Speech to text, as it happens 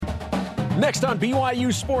Next on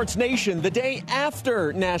BYU Sports Nation, the day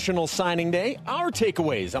after National Signing Day, our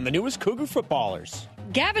takeaways on the newest Cougar footballers.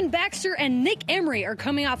 Gavin Baxter and Nick Emery are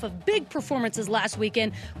coming off of big performances last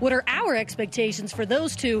weekend. What are our expectations for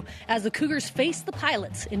those two as the Cougars face the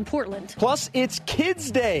Pilots in Portland? Plus, it's Kids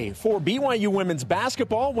Day for BYU women's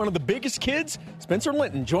basketball. One of the biggest kids, Spencer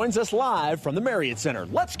Linton, joins us live from the Marriott Center.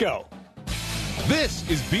 Let's go. This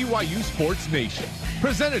is BYU Sports Nation,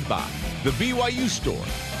 presented by The BYU Store.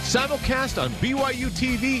 Simulcast on BYU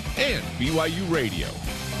TV and BYU Radio.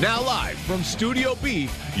 Now live from Studio B,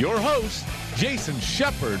 your hosts, Jason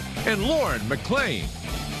Shepard and Lauren McLean.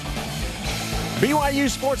 BYU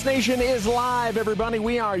Sports Nation is live, everybody.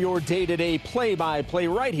 We are your day-to-day play-by-play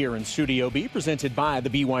right here in Studio B, presented by the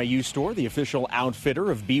BYU Store, the official outfitter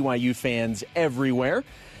of BYU fans everywhere.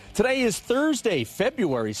 Today is Thursday,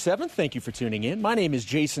 February 7th. Thank you for tuning in. My name is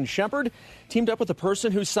Jason Shepard, teamed up with the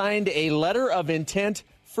person who signed a letter of intent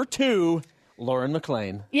for two, Lauren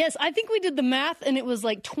McLean. Yes, I think we did the math, and it was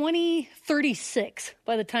like 2036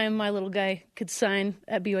 by the time my little guy could sign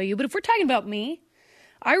at BYU. But if we're talking about me,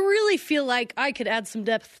 I really feel like I could add some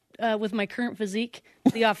depth with my current physique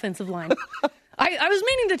to the offensive line. I was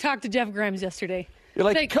meaning to talk to Jeff Grimes yesterday. You're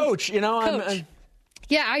like, Coach, you know, Coach.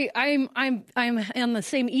 Yeah, I'm on the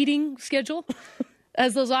same eating schedule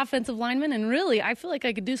as those offensive linemen, and really, I feel like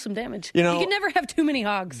I could do some damage. You can never have too many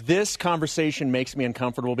hogs. This conversation makes me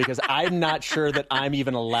uncomfortable because I'm not sure that I'm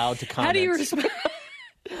even allowed to comment. How do you respond?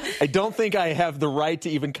 I don't think I have the right to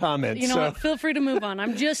even comment. You know what? Feel free to move on.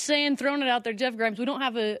 I'm just saying, throwing it out there, Jeff Grimes. We don't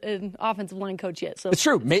have an offensive line coach yet, so it's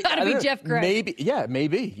true. It's got to be Jeff Grimes.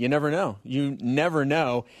 Maybe. You never know. You never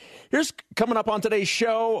know. Here's coming up on today's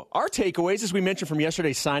show, our takeaways, as we mentioned from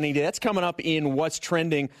yesterday's signing day. That's coming up in What's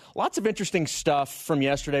Trending. Lots of interesting stuff from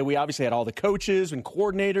yesterday. We obviously had all the coaches and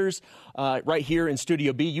coordinators right here in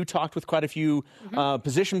Studio B. You talked with quite a few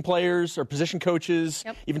position players or position coaches.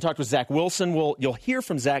 Yep. Even talked with Zach Wilson. You'll hear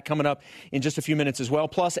from Zach coming up in just a few minutes as well.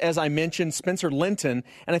 Plus, as I mentioned, Spencer Linton.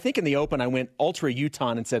 And I think in the open I went ultra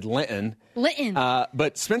Utah and said Linton.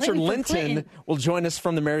 But Spencer Linton will join us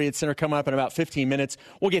from the Marriott Center coming up in about 15 minutes.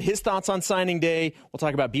 We'll get his thoughts on signing day. We'll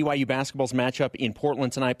talk about BYU basketball's matchup in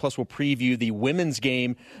Portland tonight. Plus, we'll preview the women's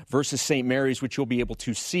game versus St. Mary's, which you'll be able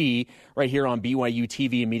to see right here on BYU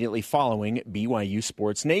TV immediately following BYU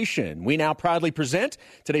Sports Nation. We now proudly present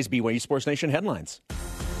today's BYU Sports Nation headlines.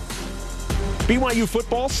 BYU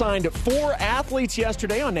football signed 4 athletes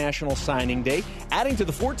yesterday on National Signing Day, adding to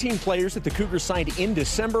the 14 players that the Cougars signed in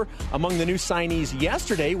December. Among the new signees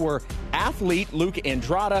yesterday were athlete Luke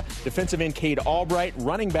Andrada, defensive end Cade Albright,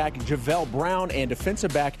 running back Javelle Brown, and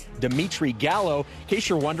defensive back Dimitri Gallo. In case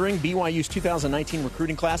you're wondering, BYU's 2019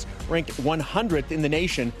 recruiting class ranked 100th in the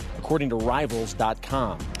nation, according to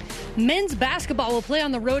Rivals.com. Men's basketball will play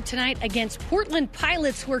on the road tonight against Portland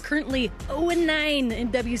Pilots, who are currently 0-9 in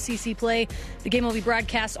WCC play. The game will be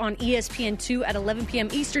broadcast on ESPN2 at 11 p.m.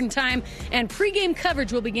 Eastern Time, and pregame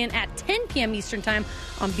coverage will begin at 10 p.m. Eastern Time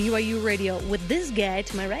on BYU Radio with this guy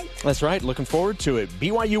to my right. That's right. Looking forward to it.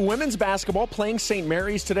 BYU women's basketball playing St.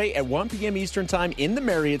 Mary's today at 1 p.m. Eastern Time in the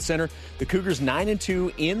Marriott Center. The Cougars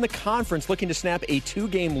 9-2 in the conference, looking to snap a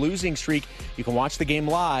 2-game losing streak. You can watch the game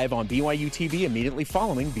live on BYU TV immediately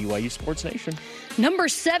following BYU Sports Nation. Number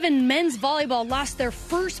 7 men's volleyball lost their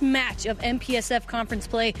first match of MPSF conference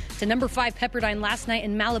play to number 5 Pepperdine last night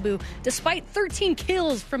in Malibu. Despite 13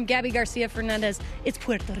 kills from Gabby Garcia Fernandez, it's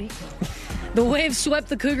Puerto Rico. The Waves swept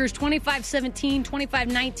the Cougars 25-17,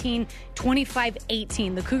 25-19,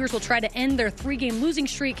 25-18. The Cougars will try to end their 3-game losing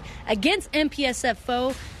streak against MPSF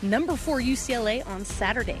foe number 4 UCLA on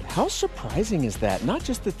Saturday. How surprising is that? Not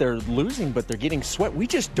just that they're losing, but they're getting swept. We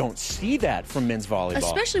just don't see that from men's volleyball.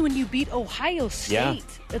 Especially when you beat Ohio State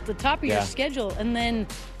at the top of your schedule, and then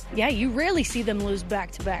you rarely see them lose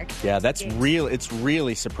back-to-back. Yeah, that's real. It's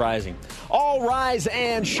really surprising. All rise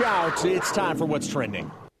and shout. It's time for What's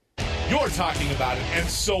Trending. You're talking about it, and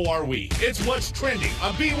so are we. It's What's Trending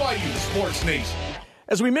on BYU Sports Nation.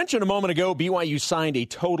 As we mentioned a moment ago, BYU signed a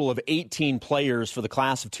total of 18 players for the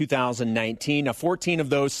class of 2019. Now, 14 of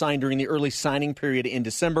those signed during the early signing period in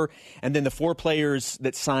December, and then the 4 players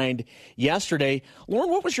that signed yesterday. Lauren,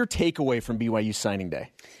 what was your takeaway from BYU signing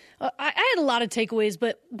day? I had a lot of takeaways,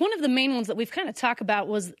 but one of the main ones that we've kind of talked about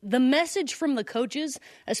was the message from the coaches,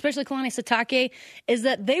 especially Kalani Sitake, is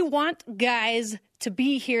that they want guys to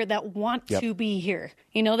be here that want to be here.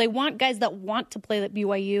 You know, they want guys that want to play at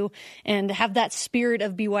BYU and have that spirit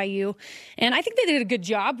of BYU. And I think they did a good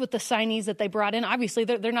job with the signees that they brought in. Obviously,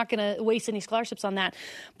 they're not going to waste any scholarships on that.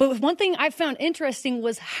 But one thing I found interesting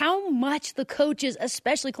was how much the coaches,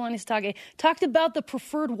 especially Kalani Sitake, talked about the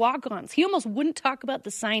preferred walk-ons. He almost wouldn't talk about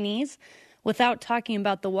the signees without talking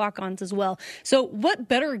about the walk-ons as well. So what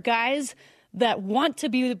better guys that want to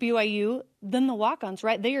be with BYU than the walk-ons,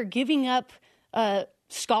 right? They are giving up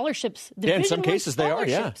scholarships. Yeah, in some cases they are,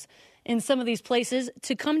 yeah. In some of these places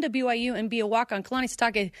to come to BYU and be a walk-on. Kalani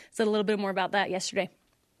Sitake said a little bit more about that yesterday.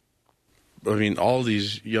 I mean, all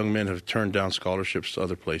these young men have turned down scholarships to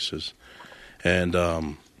other places. And,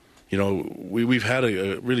 we've had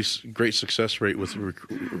a really great success rate with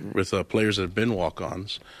players that have been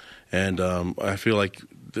walk-ons. And I feel like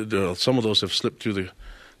some of those have slipped through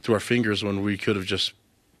our fingers when we could have just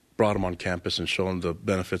brought them on campus and shown the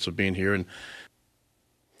benefits of being here. And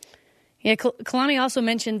yeah, Kalani also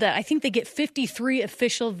mentioned that I think they get 53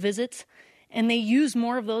 official visits, and they use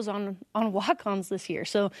more of those on walk-ons this year.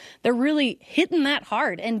 So they're really hitting that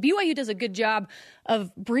hard. And BYU does a good job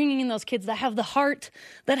of bringing in those kids that have the heart,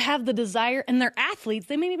 that have the desire, and they're athletes.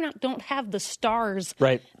 They maybe don't have the stars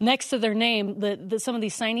next to their name that some of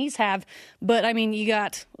these signees have. But, I mean, you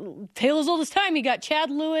got tale as old as time. You got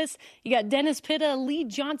Chad Lewis. You got Dennis Pitta, Lee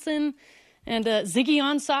Johnson, and Ziggy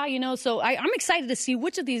Ansah, So I'm excited to see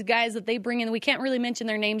which of these guys that they bring in. We can't really mention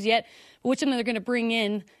their names yet, but which of them they're going to bring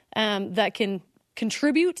in that can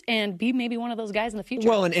contribute and be maybe one of those guys in the future.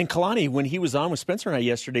 Well, and Kalani, when he was on with Spencer and I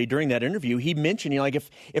yesterday during that interview, he mentioned,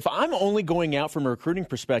 if I'm only going out from a recruiting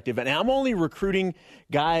perspective and I'm only recruiting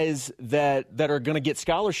guys that are going to get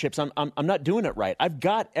scholarships, I'm not doing it right. I've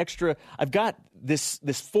got this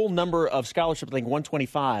full number of scholarships, I think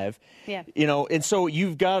 125. Yeah. And so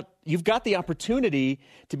you've got the opportunity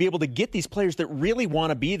to be able to get these players that really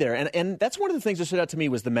want to be there. And that's one of the things that stood out to me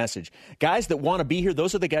was the message. Guys that want to be here,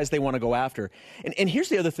 those are the guys they want to go after. And here's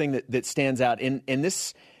the other thing that stands out. And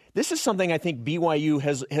this is something I think BYU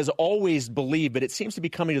has always believed, but it seems to be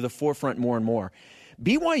coming to the forefront more and more.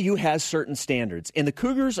 BYU has certain standards, and the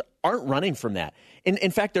Cougars aren't running from that. In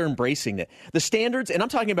fact, they're embracing it. The standards, and I'm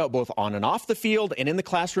talking about both on and off the field and in the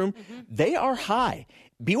classroom, they are high.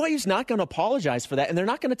 BYU's not going to apologize for that, and they're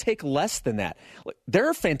not going to take less than that. There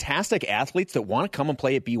are fantastic athletes that want to come and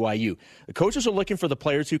play at BYU. The coaches are looking for the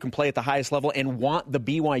players who can play at the highest level and want the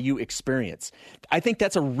BYU experience. I think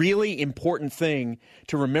that's a really important thing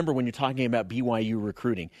to remember when you're talking about BYU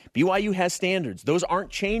recruiting. BYU has standards. Those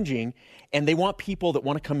aren't changing, and they want people that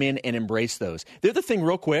want to come in and embrace those. The other thing,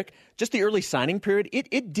 real quick, just the early signing period,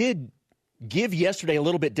 it did give yesterday a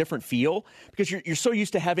little bit different feel because you're so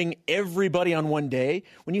used to having everybody on one day.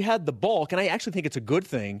 When you had the bulk, and I actually think it's a good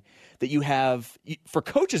thing that you have, for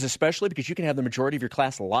coaches especially, because you can have the majority of your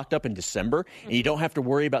class locked up in December, and you don't have to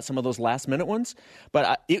worry about some of those last-minute ones.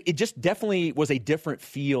 But it just definitely was a different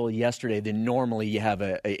feel yesterday than normally you have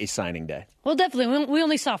a signing day. Well, definitely. We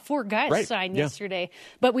only saw 4 guys sign yesterday.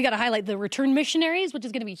 But we got to highlight the return missionaries, which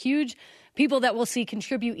is going to be huge. People that we'll see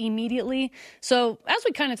contribute immediately. So as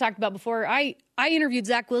we kind of talked about before, I interviewed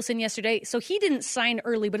Zach Wilson yesterday. So he didn't sign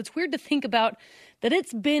early, but it's weird to think about that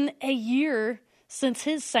it's been a year since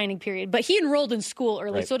his signing period. But he enrolled in school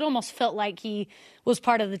early, so it almost felt like he was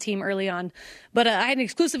part of the team early on. But I had an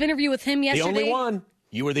exclusive interview with him yesterday. The only one.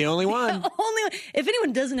 You were the only one. If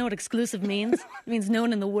anyone doesn't know what exclusive means, it means no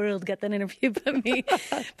one in the world got that interview but me.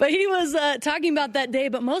 But he was talking about that day,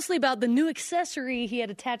 but mostly about the new accessory he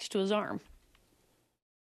had attached to his arm.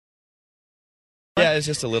 Yeah, it's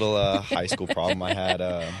just a little high school problem I had.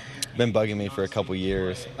 Been bugging me for a couple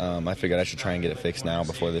years. I figured I should try and get it fixed now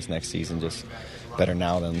before this next season. Just better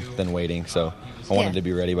now than waiting. So I wanted to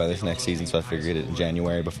be ready by this next season, so I figured it in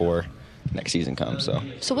January before next season comes.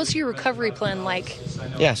 So what's your recovery plan like?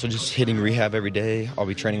 Yeah, so just hitting rehab every day. I'll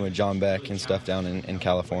be training with John Beck and stuff down in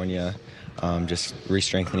California. Just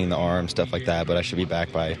re-strengthening the arm, stuff like that. But I should be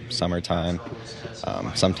back by summertime.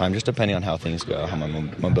 Sometime, just depending on how things go, how my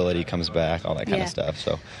mobility comes back, all that kind of stuff.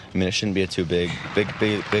 So, I mean, it shouldn't be a too big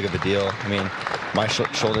of a deal. I mean, my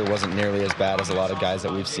shoulder wasn't nearly as bad as a lot of guys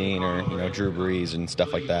that we've seen, or Drew Brees and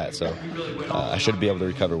stuff like that. So, I should be able to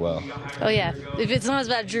recover well. Oh yeah, if it's not as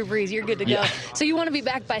bad as Drew Brees, you're good to go. So you want to be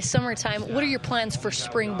back by summertime. What are your plans for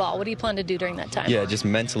spring ball? What do you plan to do during that time? Yeah, just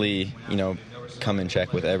mentally, come and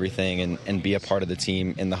check with everything and be a part of the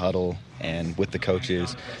team in the huddle and with the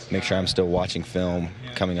coaches, make sure I'm still watching film,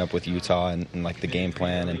 coming up with Utah and like the game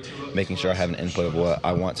plan, and making sure I have an input of what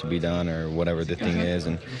I want to be done or whatever the thing is,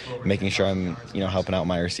 and making sure I'm helping out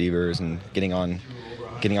my receivers and getting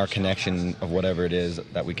our connection of whatever it is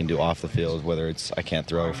that we can do off the field, whether it's I can't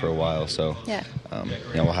throw for a while. So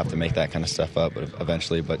we'll have to make that kind of stuff up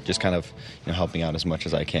eventually, but just kind of helping out as much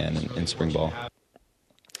as I can in spring ball.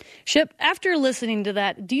 Ship, after listening to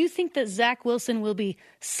that, do you think that Zach Wilson will be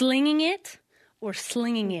slinging it or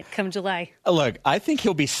slinging it come July? Look, I think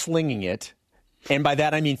he'll be slinging it. And by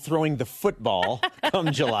that, I mean throwing the football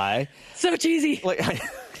come July. So cheesy.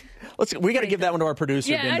 We got to give that one to our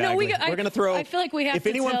producer, Yeah, Ben I know. Bagley. We're going to throw. I feel like we have if to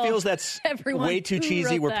anyone tell feels that's everyone way too who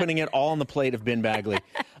cheesy, wrote we're that. putting it all on the plate of Ben Bagley.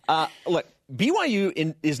 Look,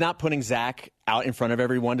 BYU is not putting Zach out in front of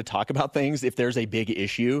everyone to talk about things if there's a big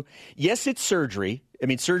issue. Yes, it's surgery. I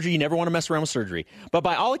mean, surgery, you never want to mess around with surgery. But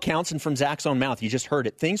by all accounts, and from Zach's own mouth, you just heard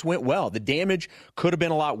it, things went well. The damage could have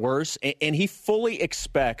been a lot worse, and he fully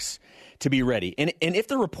expects to be ready. And if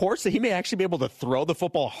the reports that he may actually be able to throw the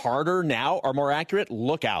football harder now are more accurate,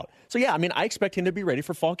 look out. So, yeah, I mean, I expect him to be ready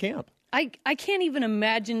for fall camp. I can't even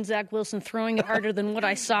imagine Zach Wilson throwing it harder than what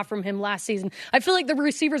I saw from him last season. I feel like the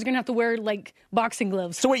receiver's going to have to wear, like, boxing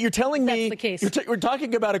gloves. So wait, you're telling me that's the case. We're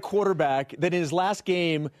talking about a quarterback that in his last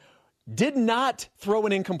game did not throw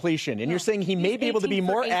an incompletion, and you're saying he may be able to be 18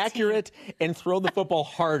 for more 18. accurate and throw the football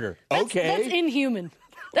harder. That's inhuman.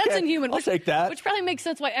 That's Okay, inhuman. I'll take that. Which probably makes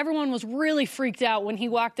sense why everyone was really freaked out when he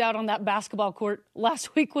walked out on that basketball court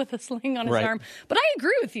last week with a sling on his Right. arm. But I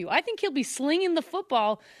agree with you. I think he'll be slinging the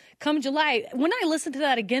football come July. When I listened to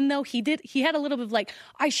that again, though, he had a little bit of like,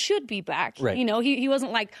 I should be back. Right. You know, he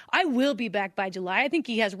wasn't like, I will be back by July. I think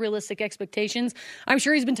he has realistic expectations. I'm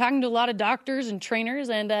sure he's been talking to a lot of doctors and trainers,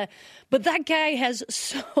 and but that guy has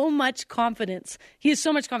so much confidence. He has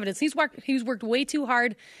so much confidence. He's worked way too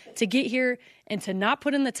hard to get here and to not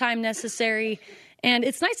put in the time necessary. And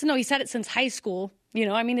it's nice to know he's had it since high school. You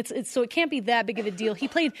know, I mean, it's so it can't be that big of a deal. He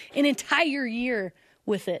played an entire year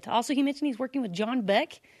with it. Also, he mentioned he's working with John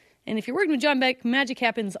Beck. And if you're working with John Beck, magic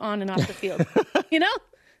happens on and off the field. You know?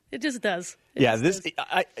 It just does.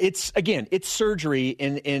 It's surgery,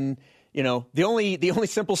 and you know, the only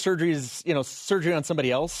simple surgery is, you know, surgery on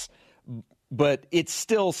somebody else, but it's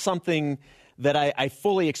still something that I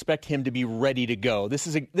fully expect him to be ready to go.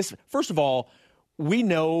 First of all, we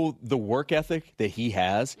know the work ethic that he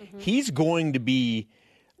has. Mm-hmm. He's going to be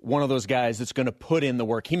one of those guys that's going to put in the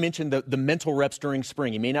work. He mentioned the mental reps during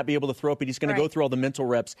spring. He may not be able to throw it, but he's going to go through all the mental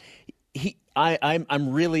reps. I'm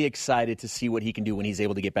really excited to see what he can do when he's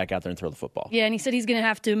able to get back out there and throw the football. Yeah, and he said he's going to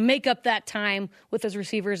have to make up that time with his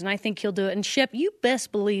receivers, and I think he'll do it. And Shep, you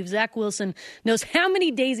best believe Zach Wilson knows how many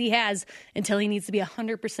days he has until he needs to be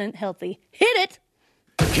 100% healthy. Hit it!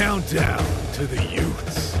 Countdown to the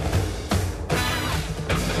Utes.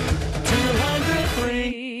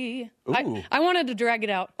 203. I wanted to drag it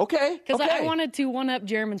out. Okay. Because I wanted to one-up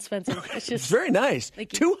Jeremy Spencer. It's very nice.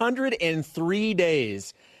 203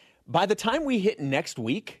 days. By the time we hit next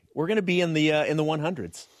week, we're going to be in the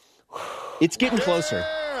 100s. It's getting closer.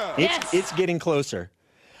 It's getting closer.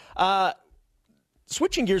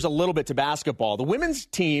 Switching gears a little bit to basketball, the women's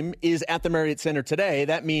team is at the Marriott Center today.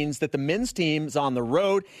 That means that the men's team is on the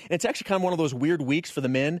road, and it's actually kind of one of those weird weeks for the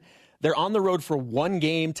men. They're on the road for one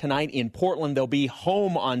game tonight in Portland. They'll be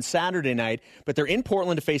home on Saturday night, but they're in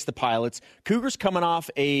Portland to face the Pilots. Cougars coming off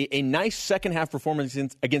a nice second-half performance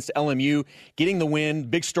against LMU, getting the win.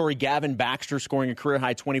 Big story, Gavin Baxter scoring a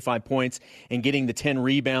career-high 25 points and getting the 10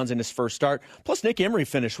 rebounds in his first start. Plus, Nick Emery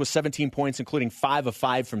finished with 17 points, including 5 of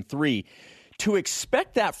 5 from 3. To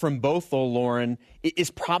expect that from both, though, Lauren,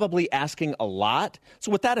 is probably asking a lot.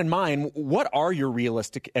 So with that in mind, what are your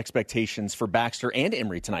realistic expectations for Baxter and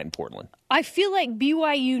Emery tonight in Portland? I feel like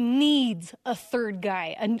BYU needs a third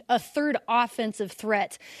guy, a third offensive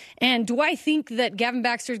threat. And do I think that Gavin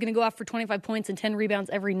Baxter is going to go off for 25 points and 10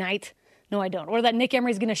 rebounds every night? No, I don't. Or that Nick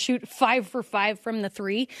Emery is going to shoot 5 for 5 from the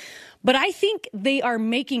 3. But I think they are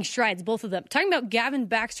making strides, both of them. Talking about Gavin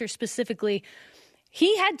Baxter specifically,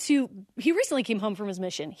 he recently came home from his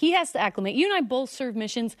mission. He has to acclimate. You and I both served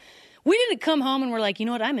missions. We didn't come home and we're like, you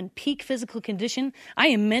know what, I'm in peak physical condition. I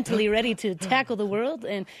am mentally ready to tackle the world.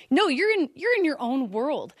 And no, you're in your own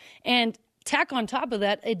world. And tack on top of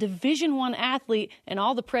that, a Division I athlete and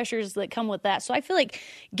all the pressures that come with that. So I feel like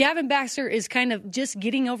Gavin Baxter is kind of just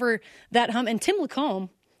getting over that hump. And Tim Lacombe,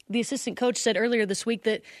 the assistant coach, said earlier this week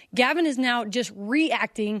that Gavin is now just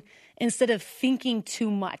reacting instead of thinking too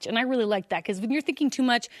much. And I really like that, because when you're thinking too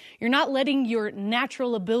much, you're not letting your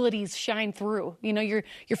natural abilities shine through. You know, you're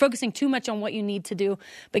focusing too much on what you need to do.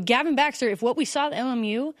 But Gavin Baxter, if what we saw at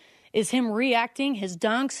LMU is him reacting, his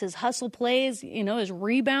dunks, his hustle plays, you know, his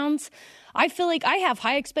rebounds, I feel like I have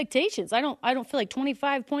high expectations. I don't feel like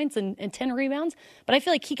 25 points and 10 rebounds, but I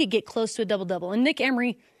feel like he could get close to a double-double. And Nick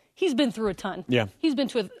Emery, he's been through a ton. Yeah. He's been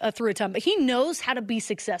through a ton, but he knows how to be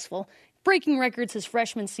successful. Breaking records his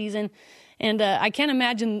freshman season. And I can't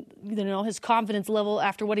imagine, you know, his confidence level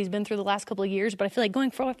after what he's been through the last couple of years. But I feel like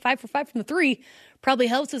going 5 for 5 from the 3 probably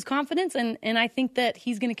helps his confidence. And I think that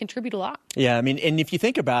he's going to contribute a lot. Yeah, I mean, and if you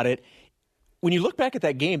think about it, when you look back at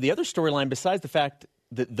that game, the other storyline, besides the fact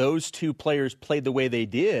that those two players played the way they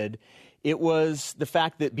did, It was the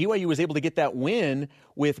fact that BYU was able to get that win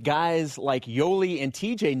with guys like Yoli and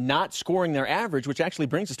TJ not scoring their average, which actually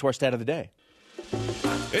brings us to our stat of the day.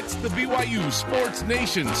 It's the BYU Sports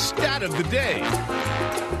Nation Stat of the Day.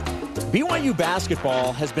 BYU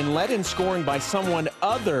basketball has been led in scoring by someone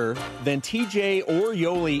other than TJ or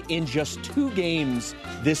Yoli in just 2 games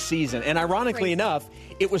this season. And ironically enough,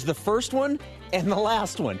 it was the first one and the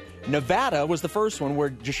last one. Nevada was the first one where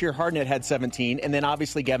Jashir Hardnett had 17, and then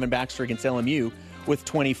obviously Gavin Baxter against LMU with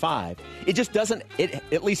 25. It just doesn't,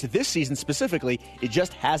 at least this season specifically, it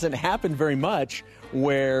just hasn't happened very much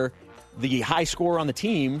where the high scorer on the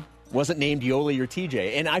team wasn't named Yoli or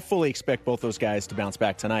TJ. And I fully expect both those guys to bounce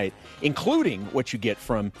back tonight, including what you get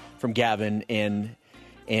from Gavin and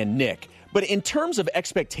Nick. But in terms of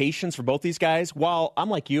expectations for both these guys, while I'm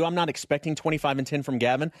like you, I'm not expecting 25 and 10 from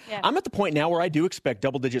Gavin. Yeah. I'm at the point now where I do expect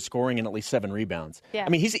double-digit scoring and at least 7 rebounds. Yeah. I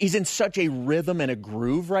mean, he's in such a rhythm and a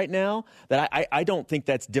groove right now that I don't think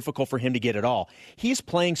that's difficult for him to get at all. He's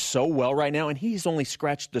playing so well right now, and he's only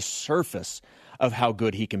scratched the surface of how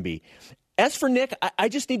good he can be. As for Nick, I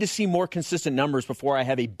just need to see more consistent numbers before I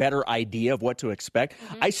have a better idea of what to expect.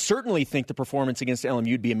 Mm-hmm. I certainly think the performance against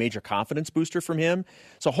LMU would be a major confidence booster from him.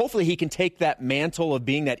 So hopefully he can take that mantle of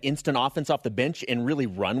being that instant offense off the bench and really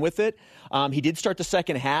run with it. He did start the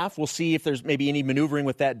second half. We'll see if there's maybe any maneuvering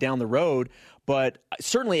with that down the road. But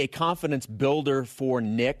certainly a confidence builder for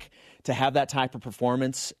Nick to have that type of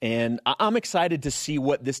performance. And I'm excited to see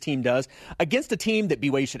what this team does against a team that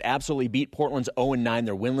BYU should absolutely beat. Portland's 0-9.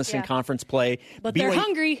 They're winless in conference play. But they're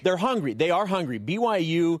hungry. They're hungry. They are hungry.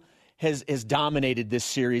 BYU has dominated this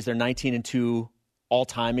series. They're 19-2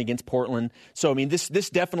 all-time against Portland. So, I mean, this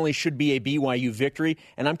definitely should be a BYU victory,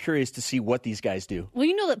 and I'm curious to see what these guys do. Well,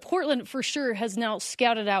 you know that Portland for sure has now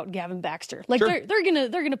scouted out Gavin Baxter. Like, sure. they're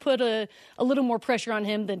gonna put a little more pressure on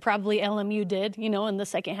him than probably LMU did, in the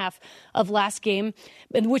second half of last game,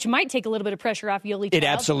 which might take a little bit of pressure off Yoli. It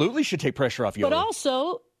absolutely should take pressure off Yoli. But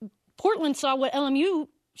also, Portland saw what LMU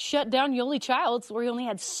shut down Yoli Childs, where he only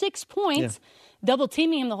had 6 points. Yeah. Double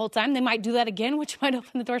teaming him the whole time. They might do that again, which might open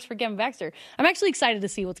the doors for Gavin Baxter. I'm actually excited to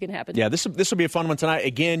see what's going to happen. Yeah, this will be a fun one tonight.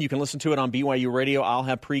 Again, you can listen to it on BYU Radio. I'll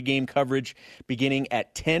have pregame coverage beginning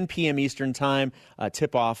at 10 p.m. Eastern Time,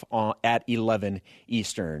 tip-off at 11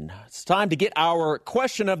 Eastern. It's time to get our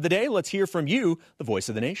question of the day. Let's hear from you, the voice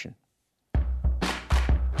of the nation.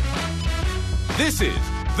 This is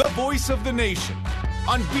the voice of the nation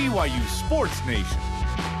on BYU Sports Nation.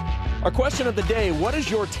 Our question of the day, what is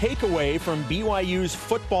your takeaway from BYU's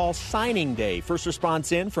football signing day? First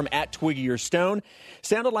response in from @TwiggyOrStone.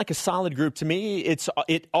 Sounded like a solid group to me.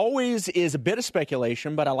 It always is a bit of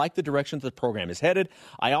speculation, but I like the direction that the program is headed.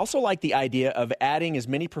 I also like the idea of adding as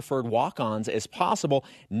many preferred walk-ons as possible.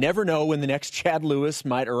 Never know when the next Chad Lewis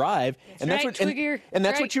might arrive. That's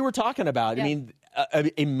what you were talking about. Yeah. I mean,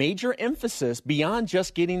 a major emphasis beyond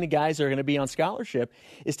just getting the guys that are going to be on scholarship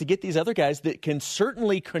is to get these other guys that can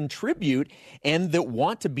certainly contribute and that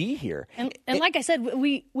want to be here. And like I said,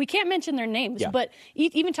 we can't mention their names, but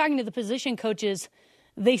even talking to the position coaches,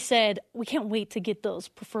 they said, we can't wait to get those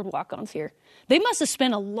preferred walk-ons here. They must have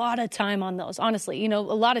spent a lot of time on those, honestly. A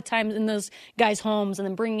lot of time in those guys' homes and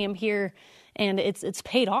then bringing them here. And it's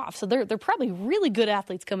paid off. So they're probably really good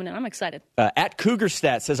athletes coming in. I'm excited.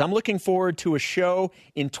 @CougarStat says, I'm looking forward to a show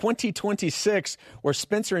in 2026 where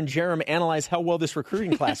Spencer and Jerem analyze how well this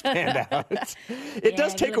recruiting class panned out. It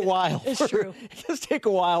does take a while. It's true. It does take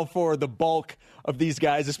a while for the bulk of these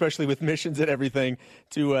guys, especially with missions and everything,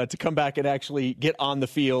 to come back and actually get on the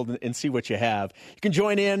field and see what you have. You can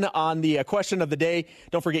join in on the question of the day.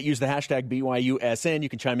 Don't forget, use the hashtag BYUSN. You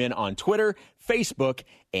can chime in on Twitter, Facebook,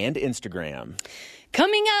 and Instagram.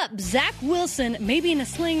 Coming up, Zach Wilson may be in a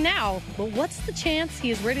sling now, but what's the chance he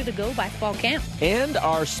is ready to go by fall camp? And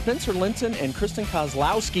are Spencer Linton and Kristen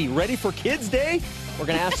Kozlowski ready for Kids Day? We're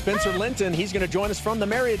going to ask Spencer Linton. He's going to join us from the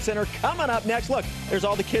Marriott Center. Coming up next, look, there's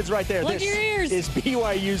all the kids right there. Plug your ears. This is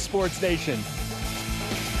BYU Sports Nation.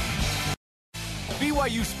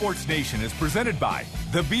 BYU Sports Nation is presented by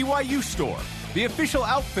The BYU Store, the official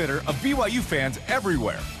outfitter of BYU fans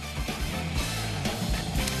everywhere.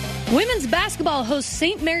 Women's basketball hosts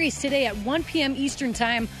St. Mary's today at 1 p.m. Eastern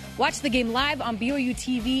Time. Watch the game live on BYU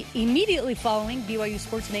TV immediately following BYU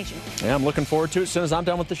Sports Nation. Yeah, I'm looking forward to it. As soon as I'm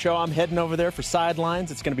done with the show, I'm heading over there for Sidelines.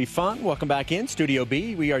 It's going to be fun. Welcome back in Studio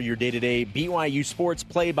B. We are your day-to-day BYU Sports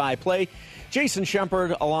play-by-play. Jason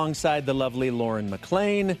Shepard alongside the lovely Lauren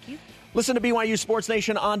McLean. Listen to BYU Sports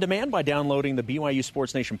Nation on demand by downloading the BYU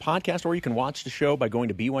Sports Nation podcast, or you can watch the show by going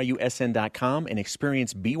to BYUSN.com and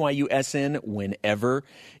experience BYUSN whenever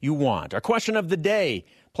you want. Our question of the day,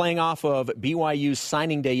 playing off of BYU's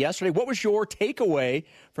signing day yesterday. What was your takeaway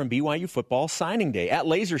from BYU football signing day? At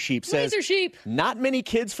Laser Sheep says, not many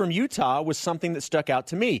kids from Utah was something that stuck out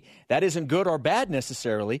to me. That isn't good or bad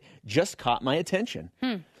necessarily, just caught my attention.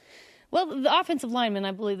 Well, the offensive linemen,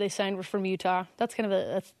 I believe they signed were from Utah. That's kind of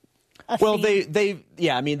a well, theme.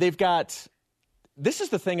 they've got, this is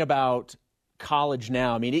the thing about college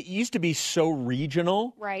now. I mean, it used to be so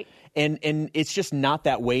regional. Right. And it's just not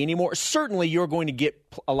that way anymore. Certainly, you're going to get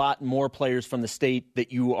a lot more players from the state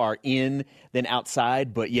that you are in than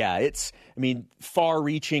outside. But, yeah, it's,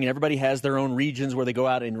 far-reaching, and everybody has their own regions where they go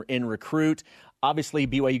out and recruit. Obviously,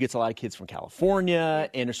 BYU gets a lot of kids from California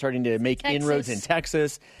and are starting to make inroads in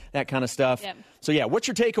Texas, that kind of stuff. Yep. So, yeah, what's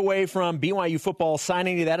your takeaway from BYU football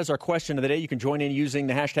signing day? That is our question of the day. You can join in using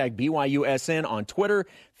the hashtag BYUSN on Twitter,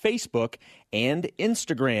 Facebook, and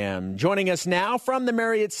Instagram. Joining us now from the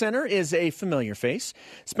Marriott Center is a familiar face.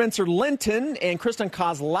 Spencer Linton and Kristen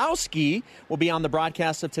Kozlowski will be on the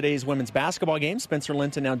broadcast of today's women's basketball game. Spencer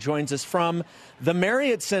Linton now joins us from the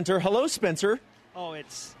Marriott Center. Hello, Spencer. Oh,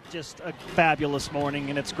 it's just a fabulous morning,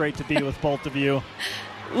 and it's great to be with both of you.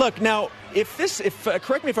 Look, now,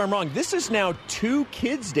 correct me if I'm wrong, this is now 2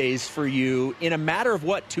 kids' days for you in a matter of,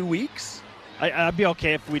 2 weeks? I'd be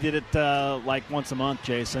okay if we did it like once a month,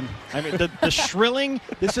 Jason. The shrilling,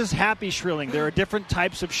 this is happy shrilling. There are different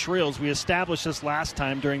types of shrills. We established this last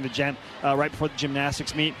time during the right before the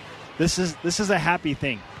gymnastics meet. This is a happy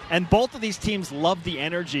thing. And both of these teams love the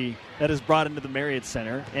energy that is brought into the Marriott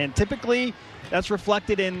Center. And typically that's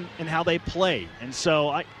reflected in how they play. And so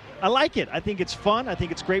I like it. I think it's fun. I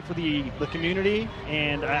think it's great for the community.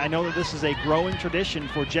 And I know that this is a growing tradition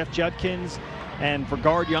for Jeff Judkins and for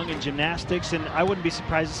Guard Young in gymnastics. And I wouldn't be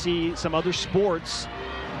surprised to see some other sports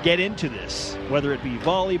get into this, whether it be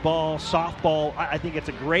volleyball, softball. I think it's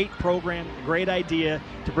a great program, great idea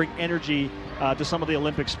to bring energy to some of the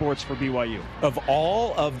Olympic sports for BYU. Of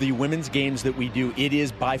all of the women's games that we do, it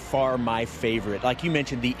is by far my favorite. Like you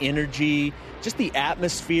mentioned, the energy, just the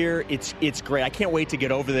atmosphere, it's great. I can't wait to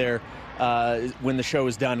get over there when the show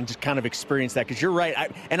is done and just kind of experience that, because you're right.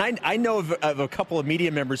 I know of a couple of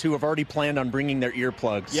media members who have already planned on bringing their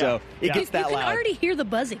earplugs, so it gets that loud. You can already hear the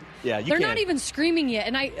buzzing. Yeah, They're not even screaming yet,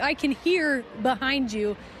 and I can hear behind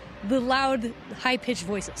you the loud, high-pitched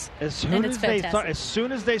voices. As soon as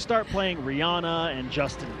they start playing Rihanna and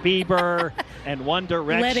Justin Bieber and One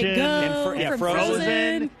Direction Let It Go, and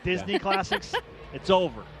Frozen, Disney classics, it's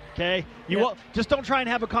over. Okay, just don't try and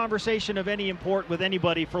have a conversation of any import with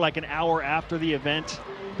anybody for like an hour after the event,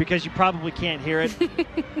 because you probably can't hear it.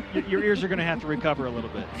 Your ears are going to have to recover a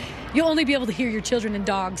little bit. You'll only be able to hear your children and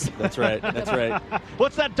dogs. That's right. That's right.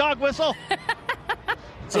 What's that dog whistle?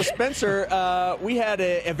 So, Spencer, we had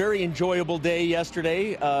a very enjoyable day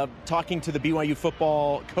yesterday talking to the BYU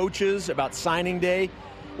football coaches about signing day.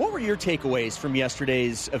 What were your takeaways from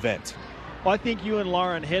yesterday's event? Well, I think you and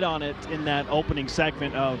Lauren hit on it in that opening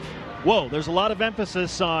segment of, there's a lot of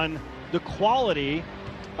emphasis on the quality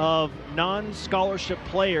of non-scholarship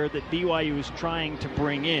player that BYU is trying to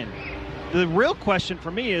bring in. The real question for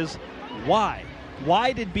me is, why?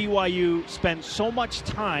 Why did BYU spend so much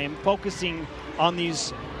time focusing on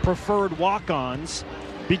these preferred walk-ons?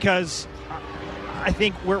 Because I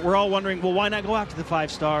think we're all wondering, why not go after the 5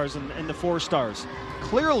 stars and the 4 stars?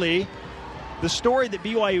 Clearly, the story that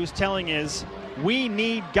BYU is telling is we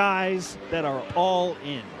need guys that are all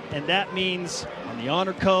in. And that means on the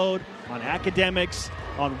honor code, on academics,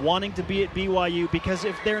 on wanting to be at BYU, because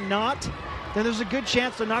if they're not, then there's a good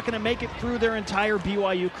chance they're not going to make it through their entire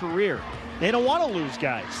BYU career. They don't want to lose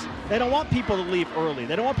guys. They don't want people to leave early.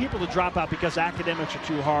 They don't want people to drop out because academics are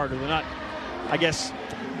too hard or they're not,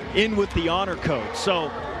 in with the honor code.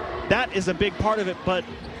 So that is a big part of it. But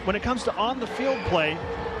when it comes to on-the-field play,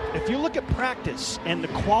 if you look at practice and the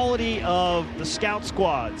quality of the scout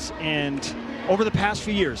squads, and over the past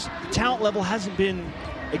few years, the talent level hasn't been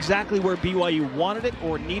exactly where BYU wanted it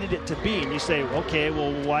or needed it to be. And you say, okay,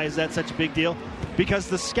 well, why is that such a big deal? Because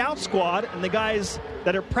the scout squad and the guys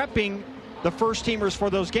that are prepping the first teamers for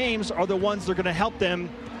those games are the ones that are going to help them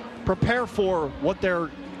prepare for what they're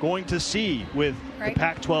going to see with the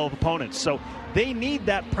Pac-12 opponents. So they need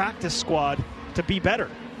that practice squad to be better.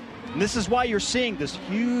 And this is why you're seeing this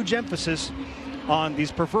huge emphasis on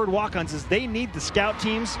these preferred walk-ons, is they need the scout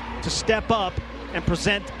teams to step up and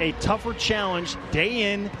present a tougher challenge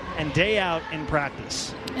day in and day out in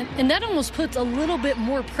practice. And that almost puts a little bit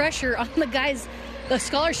more pressure on the guys, the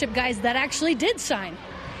scholarship guys that actually did sign.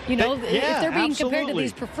 You know, if they're being compared to absolutely.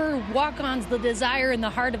 these preferred walk-ons, the desire in the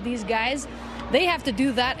heart of these guys, they have to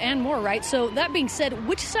do that and more, right? So that being said,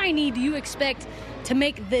 which signee do you expect to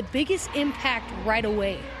make the biggest impact right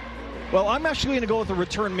away? Well, I'm actually going to go with a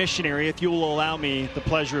return missionary, if you will allow me the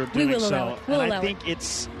pleasure of doing We will so. allow it. We'll and allow I think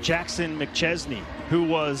it's Jackson McChesney, who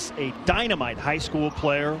was a dynamite high school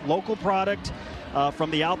player, local product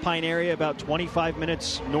from the Alpine area, about 25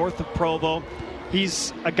 minutes north of Provo.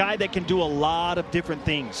 He's a guy that can do a lot of different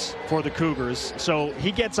things for the Cougars. So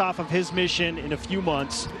he gets off of his mission in a few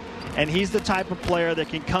months, and he's the type of player that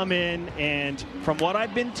can come in and, from what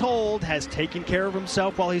I've been told, has taken care of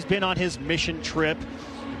himself while he's been on his mission trip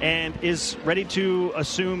and is ready to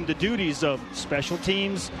assume the duties of special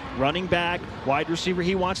teams, running back, wide receiver.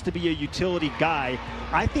 He wants to be a utility guy.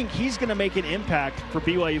 I think he's going to make an impact for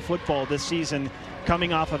BYU football this season,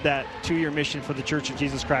 coming off of that 2-year mission for the Church of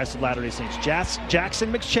Jesus Christ of Latter-day Saints.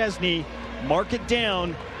 Jackson McChesney, mark it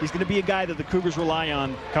down. He's going to be a guy that the Cougars rely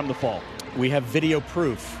on come the fall. We have video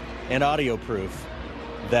proof and audio proof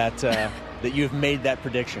that that you've made that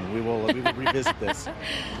prediction. We will revisit this.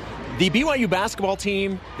 The BYU basketball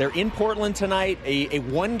team, they're in Portland tonight, a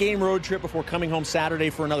one-game road trip before coming home Saturday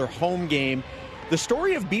for another home game. The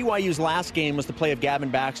story of BYU's last game was the play of Gavin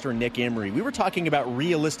Baxter and Nick Emery. We were talking about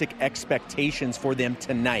realistic expectations for them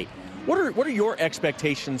tonight. What are your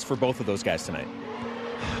expectations for both of those guys tonight?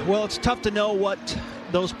 Well, it's tough to know what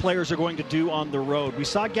those players are going to do on the road. We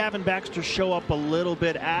saw Gavin Baxter show up a little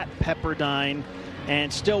bit at Pepperdine,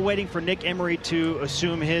 and still waiting for Nick Emery to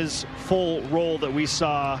assume his full role that we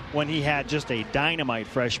saw when he had just a dynamite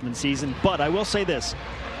freshman season. But I will say this,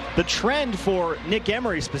 the trend for Nick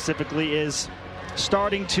Emery specifically is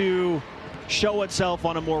starting to show itself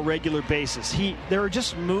on a more regular basis. There are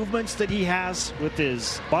just movements that he has with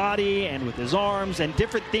his body and with his arms and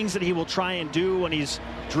different things that he will try and do when he's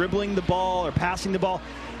dribbling the ball or passing the ball.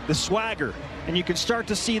 The swagger, and you can start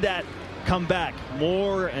to see that come back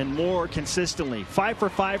more and more consistently. 5 for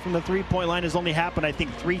 5 from the three-point line has only happened, I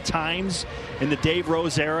think, 3 times in the Dave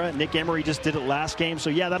Rose era. Nick Emery just did it last game.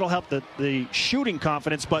 So, yeah, that'll help the shooting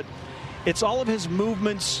confidence, but it's all of his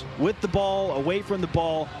movements with the ball, away from the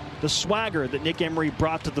ball, the swagger that Nick Emery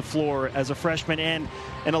brought to the floor as a freshman and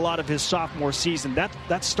a lot of his sophomore season.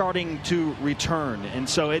 That's starting to return. And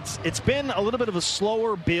so it's been a little bit of a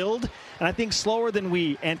slower build, and I think slower than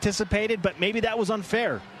we anticipated, but maybe that was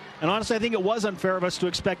unfair. And honestly, I think it was unfair of us to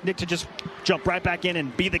expect Nick to just jump right back in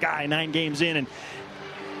and be the guy 9 games in. And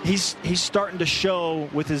he's starting to show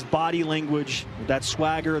with his body language, that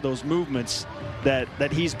swagger, those movements,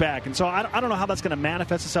 that he's back. And so I don't know how that's going to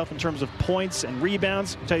manifest itself in terms of points and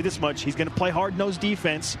rebounds. I'll tell you this much. He's going to play hard-nosed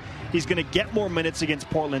defense. He's going to get more minutes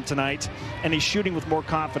against Portland tonight, and he's shooting with more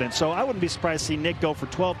confidence. So I wouldn't be surprised to see Nick go for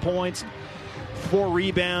 12 points, 4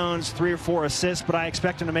 rebounds, 3 or 4 assists, but I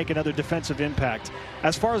expect him to make another defensive impact.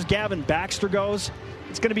 As far as Gavin Baxter goes,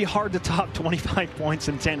 it's going to be hard to top 25 points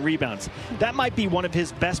and 10 rebounds. That might be one of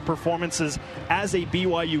his best performances as a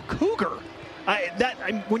BYU Cougar.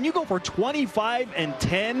 When you go for 25 and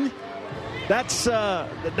 10, that's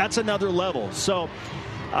another level. So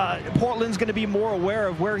Portland's going to be more aware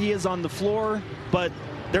of where he is on the floor, but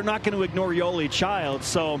they're not going to ignore Yoli Child.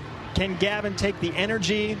 So can Gavin take the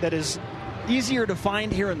energy that is easier to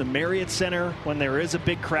find here in the Marriott Center when there is a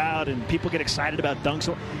big crowd and people get excited about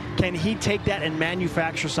dunks? Can he take that and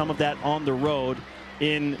manufacture some of that on the road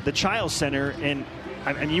in the Child Center? And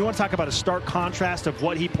you want to talk about a stark contrast of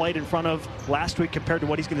what he played in front of last week compared to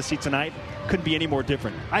what he's going to see tonight? Couldn't be any more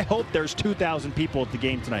different. I hope there's 2,000 people at the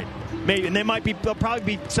game tonight. Maybe, and they'll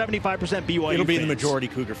probably be 75% BYU It'll be fans, the majority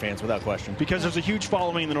Cougar fans, without question. because there's a huge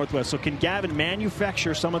following in the Northwest. So can Gavin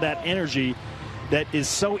manufacture some of that energy that is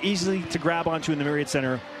so easily to grab onto in the Marriott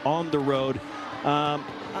Center on the road?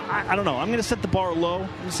 I don't know. I'm going to set the bar low. I'm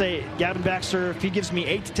going to say Gavin Baxter, if he gives me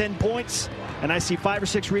 8 to 10 points and I see 5 or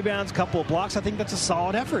 6 rebounds, a couple of blocks, I think that's a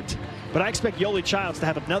solid effort. But I expect Yoli Childs to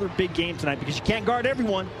have another big game tonight because you can't guard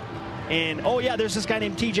everyone. And, oh, yeah, there's this guy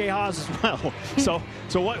named TJ Haws as well.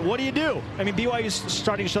 So what do you do? I mean, BYU's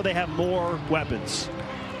starting to show they have more weapons.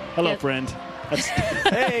 Hello, friend.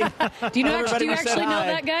 Hey. Do you actually know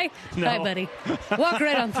that guy? No. Hi, buddy. Walk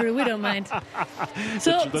right on through. We don't mind.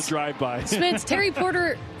 So the drive-by. Spence, Terry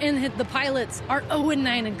Porter and the Pilots are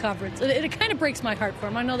 0-9 in conference. It kind of breaks my heart for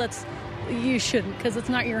him. I know you shouldn't because it's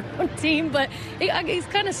not your own team, but it's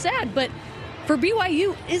kind of sad. But for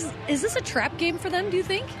BYU, is this a trap game for them, do you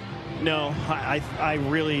think? No, I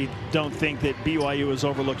really don't think that BYU is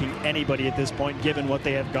overlooking anybody at this point, given what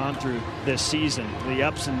they have gone through this season, the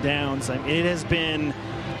ups and downs. It has been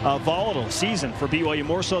a volatile season for BYU,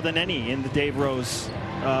 more so than any in the Dave Rose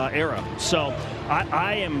era. So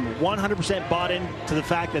I am 100% bought into the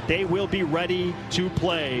fact that they will be ready to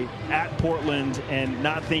play at Portland and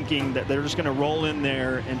not thinking that they're just going to roll in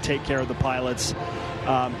there and take care of the Pilots.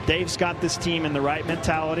 Dave's got this team in the right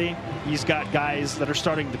mentality. He's got guys that are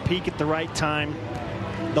starting to peak at the right time.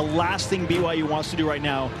 The last thing BYU wants to do right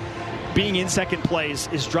now, being in second place,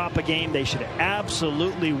 is drop a game they should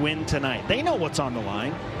absolutely win tonight. They know what's on the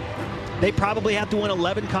line. They probably have to win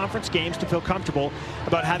 11 conference games to feel comfortable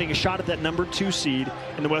about having a shot at that number 2 seed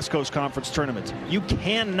in the West Coast Conference tournament. You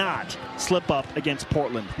cannot slip up against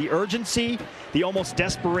Portland. The urgency, the almost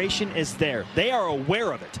desperation is there. They are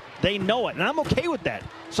aware of it. They know it, and I'm okay with that.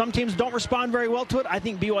 Some teams don't respond very well to it. I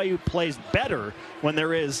think BYU plays better when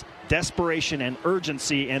there is desperation and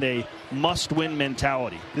urgency and a must-win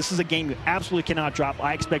mentality. This is a game you absolutely cannot drop.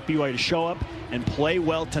 I expect BYU to show up and play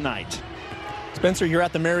well tonight. Spencer, you're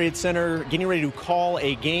at the Marriott Center getting ready to call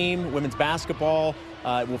a game. Women's basketball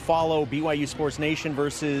will follow BYU Sports Nation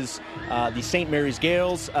versus the St. Mary's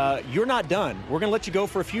Gales. You're not done. We're going to let you go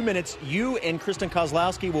for a few minutes. You and Kristen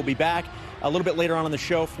Kozlowski will be back a little bit later on in the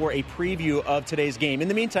show for a preview of today's game. In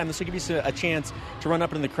the meantime, this will give you a chance to run up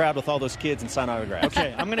into the crowd with all those kids and sign autographs.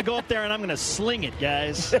 Okay, I'm going to go up there and I'm going to sling it,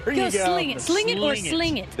 guys. There you go. Sling it. Sling it or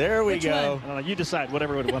sling it. There we Which go. one? I don't know, you decide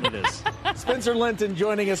whatever one it is. Spencer Linton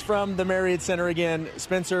joining us from the Marriott Center again.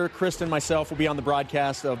 Spencer, Kristen, myself will be on the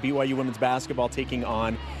broadcast of BYU women's basketball taking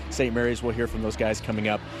on St. Mary's. We'll hear from those guys coming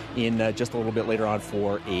up in just a little bit later on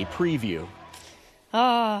for a preview.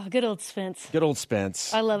 Ah, good old Spence. Good old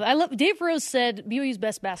Spence. I love it. Dave Rose said BYU's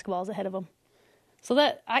best basketball is ahead of him. So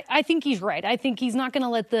that I think he's right. I think he's not going to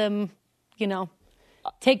let them,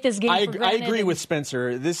 take this game for granted. I agree with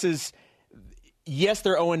Spencer. This is, yes,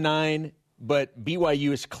 they're 0-9, but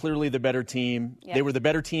BYU is clearly the better team. Yeah. They were the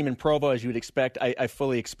better team in Provo, as you would expect. I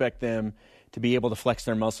fully expect them to be able to flex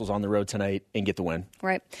their muscles on the road tonight and get the win.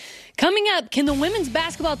 Right. Coming up, can the women's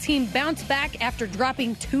basketball team bounce back after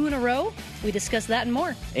dropping 2 in a row? We discuss that and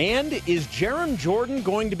more. And is Jarom Jordan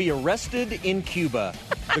going to be arrested in Cuba?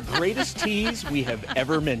 The greatest tease we have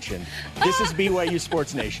ever mentioned. This is BYU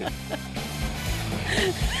Sports Nation.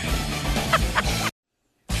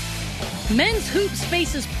 Men's Hoops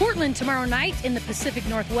faces Portland tomorrow night in the Pacific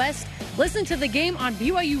Northwest. Listen to the game on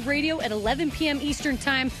BYU Radio at 11 p.m. Eastern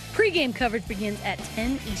Time. Pre-game coverage begins at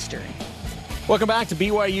 10 Eastern. Welcome back to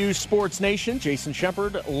BYU Sports Nation. Jason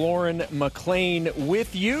Shepard, Lauren McLean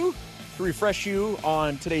with you. To refresh you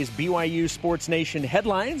on today's BYU Sports Nation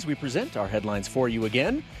headlines, we present our headlines for you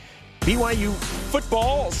again. BYU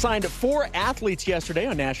football signed 4 athletes yesterday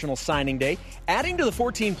on National Signing Day, adding to the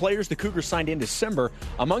 14 players the Cougars signed in December.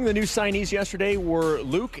 Among the new signees yesterday were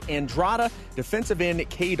Luke Andrada, defensive end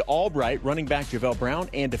Cade Albright, running back Javel Brown,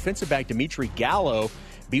 and defensive back Dimitri Gallo.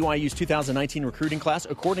 BYU's 2019 recruiting class,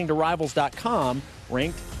 according to Rivals.com,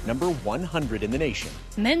 ranked number 100 in the nation.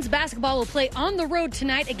 Men's basketball will play on the road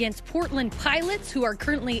tonight against Portland Pilots, who are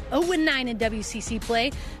currently 0-9 in WCC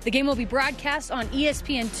play. The game will be broadcast on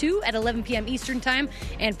ESPN2 at 11 p.m. Eastern Time,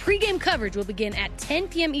 and pregame coverage will begin at 10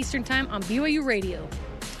 p.m. Eastern Time on BYU Radio.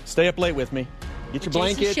 Stay up late with me. Get your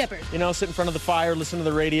blanket, sit in front of the fire, listen to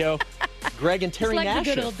the radio. Greg and Terry Nashif.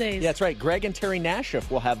 The good old days. Yeah, that's right. Greg and Terry Nashif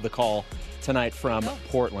will have the call tonight from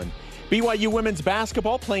Portland. BYU women's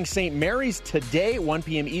basketball playing St. Mary's today at 1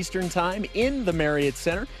 p.m. Eastern Time in the Marriott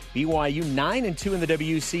Center. BYU 9-2 in the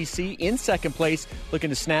WCC, in second place, looking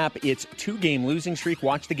to snap its 2-game losing streak.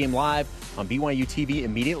 Watch the game live on BYU TV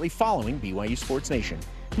immediately following BYU Sports Nation.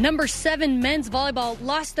 Number 7 men's volleyball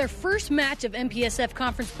lost their first match of MPSF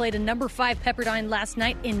conference play to number 5 Pepperdine last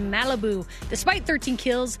night in Malibu. Despite 13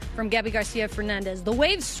 kills from Gabby Garcia Fernandez, the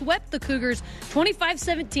Waves swept the Cougars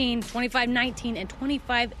 25-17, 25-19, and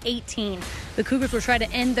 25-18. The Cougars will try to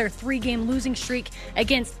end their 3-game losing streak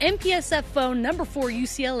against MPSF foe number 4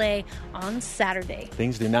 UCLA on Saturday.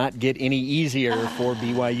 Things do not get any easier for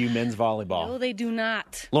BYU men's volleyball. No, they do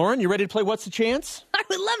not. Lauren, you ready to play What's the Chance? I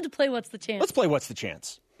would love to play What's the Chance. Let's play What's the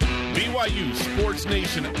Chance. BYU Sports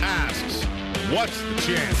Nation asks, what's the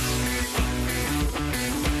chance?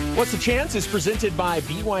 What's the Chance is presented by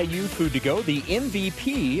BYU Food to Go, the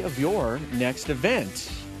MVP of your next event.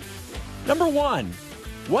 Number 1,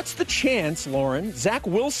 what's the chance, Lauren, Zach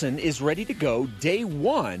Wilson is ready to go day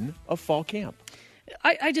 1 of fall camp?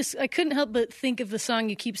 I couldn't help but think of the song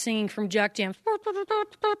you keep singing from Jock Jam.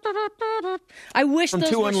 I wish from those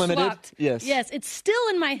 2 were Unlimited. swapped. Yes, it's still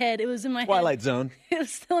in my head. It was in my Twilight head. Zone. It was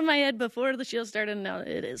still in my head before the show started. Now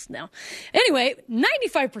it is now. Anyway,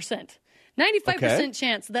 95%. 95%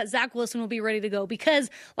 chance that Zach Wilson will be ready to go because,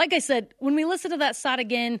 like I said, when we listened to that shot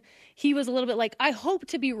again, he was a little bit like, I hope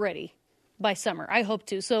to be ready by summer. I hope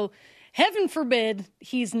to. So heaven forbid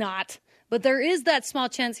he's not. But there is that small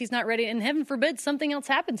chance he's not ready, and heaven forbid something else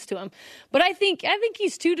happens to him. But I think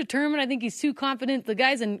he's too determined. I think he's too confident. The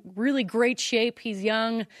guy's in really great shape. He's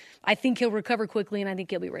young. I think he'll recover quickly, and I think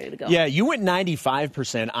he'll be ready to go. Yeah, you went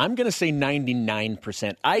 95%. I'm going to say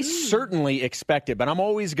 99%. I certainly expect it, but I'm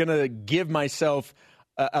always going to give myself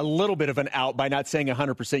a little bit of an out by not saying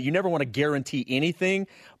 100%. You never want to guarantee anything,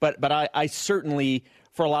 but I certainly,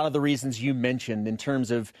 for a lot of the reasons you mentioned, in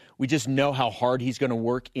terms of we just know how hard he's going to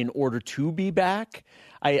work in order to be back,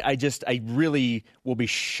 I really will be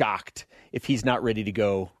shocked if he's not ready to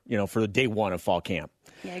go, for the day one of fall camp.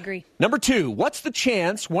 Yeah, I agree. Number 2, what's the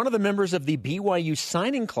chance one of the members of the BYU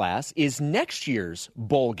signing class is next year's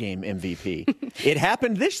bowl game MVP? It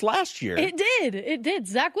happened last year. It did.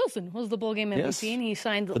 Zach Wilson was the bowl game MVP, and he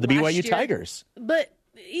signed for the BYU year. Tigers. But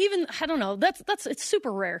even, I don't know, it's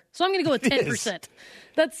super rare. So I'm going to go with 10%.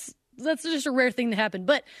 That's just a rare thing to happen.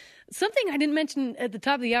 But something I didn't mention at the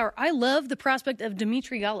top of the hour, I love the prospect of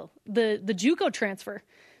Dimitri Gallo, the JUCO transfer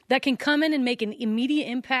that can come in and make an immediate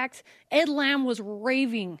impact. Ed Lamb was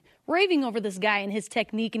raving over this guy and his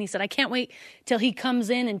technique, and he said, I can't wait till he comes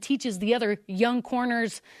in and teaches the other young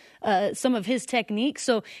corners some of his technique.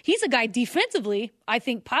 So he's a guy defensively, I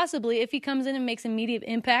think possibly, if he comes in and makes immediate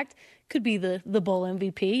impact, could be the bowl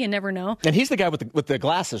MVP. You never know. And he's the guy with the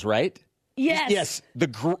glasses, right? Yes. Yes, the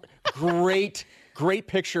great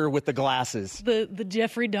picture with the glasses. The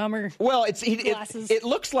Jeffrey Dahmer. Well, glasses. It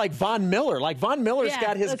looks like Von Miller. Like Von Miller's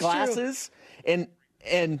got his glasses, true.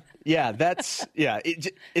 and yeah,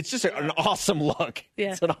 it's just an awesome look.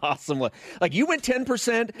 Yeah. It's an awesome look. Like you went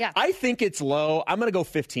 10%. Yeah. I think it's low. I'm going to go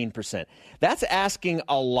 15%. That's asking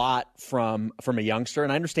a lot from a youngster,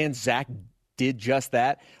 and I understand Zach did just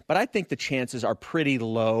that, but I think the chances are pretty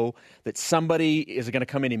low that somebody is going to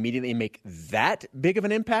come in immediately and make that big of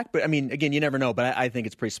an impact. But, I mean, again, you never know, but I think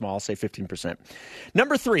it's pretty small. I'll say 15%.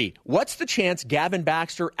 Number 3, what's the chance Gavin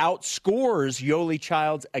Baxter outscores Yoli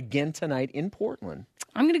Childs again tonight in Portland?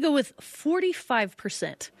 I'm going to go with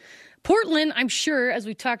 45%. Portland, I'm sure, as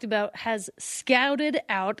we talked about, has scouted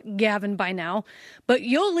out Gavin by now, but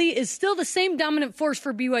Yoli is still the same dominant force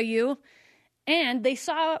for BYU. And they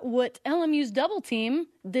saw what LMU's double team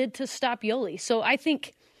did to stop Yoli. So I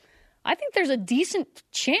think there's a decent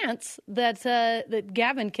chance that that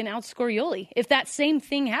Gavin can outscore Yoli if that same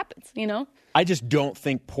thing happens, I just don't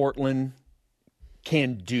think Portland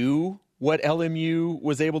can do what LMU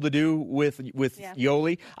was able to do with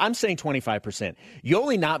Yoli. I'm saying 25%.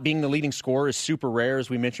 Yoli not being the leading scorer is super rare, as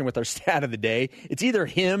we mentioned with our stat of the day. It's either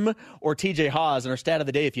him or TJ Haws, and our stat of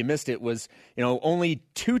the day, if you missed it, was only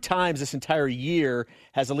 2 times this entire year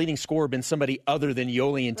has a leading scorer been somebody other than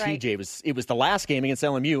Yoli and right. TJ. It was the last game against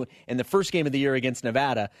LMU and the first game of the year against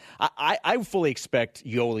Nevada. I fully expect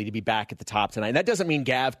Yoli to be back at the top tonight. And that doesn't mean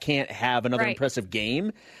Gav can't have another right. impressive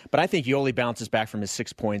game, but I think Yoli bounces back from his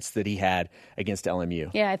 6 points that he had against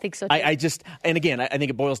LMU. Yeah, I think so too. I think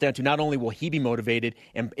it boils down to not only will he be motivated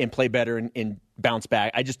and play better and bounce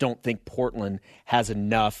back, I just don't think Portland has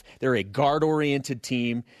enough. They're a guard-oriented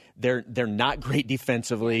team. They're not great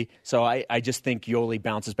defensively, so I just think Yoli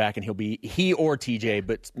bounces back and he or TJ,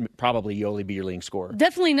 but probably Yoli be your leading scorer.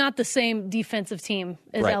 Definitely not the same defensive team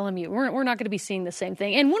as right. LMU. We're not going to be seeing the same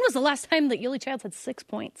thing. And when was the last time that Yoli Childs had 6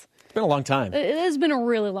 points? It's been a long time. It has been a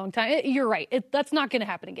really long time. You're right. That's not going to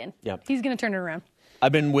happen again. Yep. He's going to turn it around.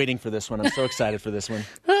 I've been waiting for this one. I'm so excited for this one.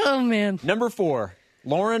 Oh, man. Number 4.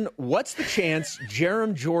 Lauren, what's the chance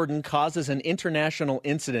Jarom Jordan causes an international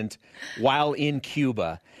incident while in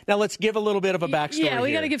Cuba? Now, let's give a little bit of a backstory. Yeah,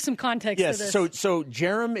 we got to give some context to this. So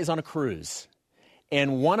Jarom is on a cruise,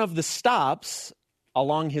 and one of the stops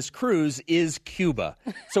along his cruise is Cuba.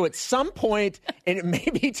 So at some point, and it may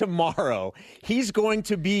be tomorrow, he's going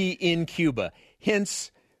to be in Cuba.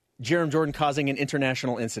 Hence, Jarom Jordan causing an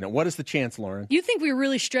international incident. What is the chance, Lauren? You think we're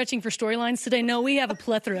really stretching for storylines today? No, we have a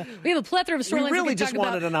plethora. We have a plethora of storylines. We really just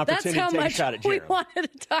wanted an opportunity to take a shot at Jarom. We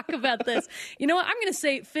wanted to talk about this. You know what? I'm going to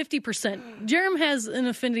say 50%. Jarom has an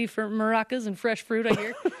affinity for maracas and fresh fruit, I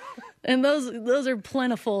hear. And those are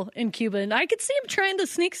plentiful in Cuba. And I could see him trying to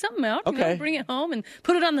sneak something out, bring it home and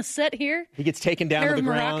put it on the set here. He gets taken down to the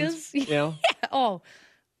ground. Yeah. Oh,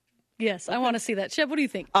 yes, I want to see that. Chev, what do you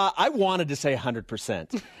think? I wanted to say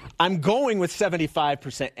 100%. I'm going with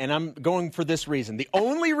 75%, and I'm going for this reason. The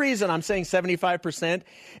only reason I'm saying 75%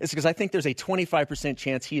 is because I think there's a 25%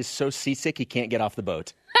 chance he is so seasick he can't get off the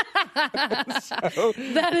boat.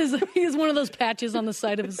 He is one of those patches on the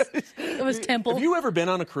side of his temple. Have you ever been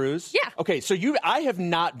on a cruise? Yeah. Okay, so I have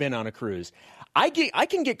not been on a cruise. I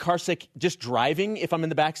can get carsick just driving if I'm in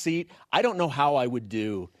the back seat. I don't know how I would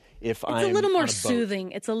do if It's a little more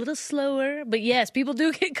soothing. It's a little slower, but yes, people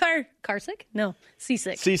do get car sick? No,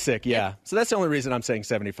 seasick. Seasick, yeah. So that's the only reason I'm saying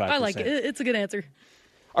 75%. I like it. It's a good answer.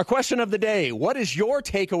 Our question of the day, what is your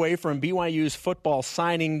takeaway from BYU's football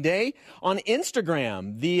signing day? On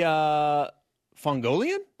Instagram, the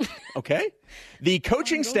Fongolian? Okay. The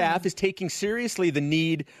coaching staff is taking seriously the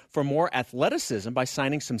need for more athleticism by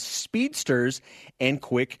signing some speedsters and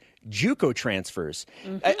quick JUCO transfers.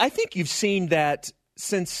 Mm-hmm. I think you've seen that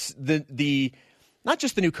since the not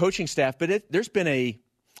just the new coaching staff, but there's been a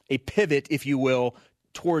pivot, if you will,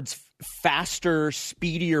 towards faster,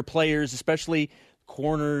 speedier players, especially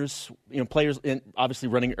corners, players, and obviously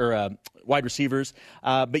running or wide receivers.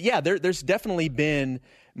 But yeah, there's definitely been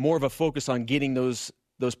more of a focus on getting those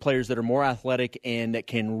players that are more athletic and that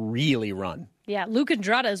can really run. Yeah, Luke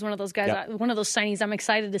Andrada is one of those guys, one of those signings I'm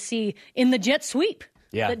excited to see in the jet sweep.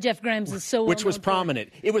 Yeah. That Jeff Grimes is so which was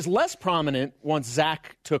prominent. It was less prominent once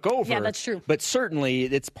Zach took over. Yeah, that's true. But certainly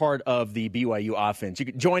it's part of the BYU offense. You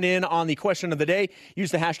can join in on the question of the day.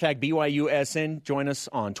 Use the hashtag BYUSN. Join us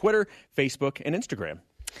on Twitter, Facebook, and Instagram.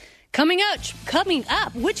 Coming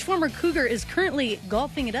up, which former Cougar is currently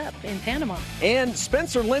golfing it up in Panama? And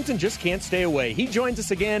Spencer Linton just can't stay away. He joins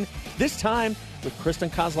us again, this time with Kristen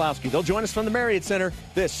Kozlowski. They'll join us from the Marriott Center.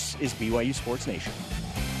 This is BYU Sports Nation.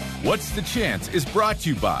 What's the Chance is brought to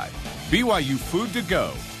you by BYU Food to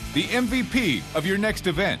Go, the MVP of your next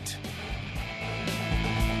event.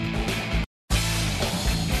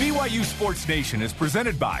 BYU Sports Nation is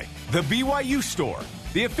presented by The BYU Store,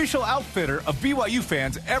 the official outfitter of BYU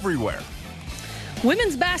fans everywhere.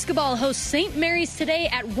 Women's basketball hosts St. Mary's today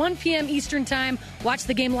at 1 p.m. Eastern Time. Watch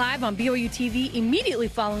the game live on BYU TV immediately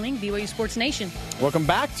following BYU Sports Nation. Welcome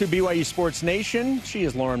back to BYU Sports Nation. She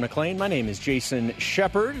is Lauren McLean. My name is Jason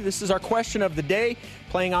Shepard. This is our question of the day,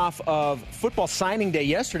 playing off of football signing day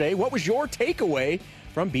yesterday. What was your takeaway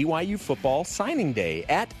from BYU football signing day?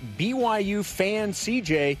 At BYU Fan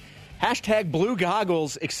CJ. Hashtag Blue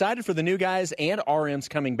Goggles. Excited for the new guys and RMs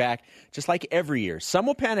coming back, just like every year. Some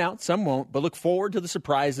will pan out, some won't, but look forward to the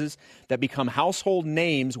surprises that become household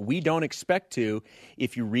names we don't expect to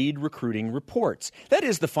if you read recruiting reports. That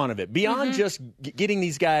is the fun of it. Beyond just getting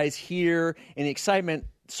these guys here and the excitement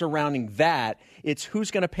surrounding that, it's who's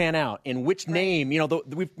going to pan out and which name.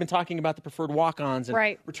 We've been talking about the preferred walk-ons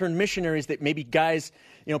and return missionaries that maybe guys,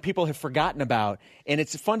 people have forgotten about. And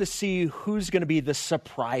it's fun to see who's going to be the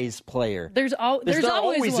surprise player. There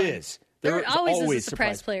always is. There always is a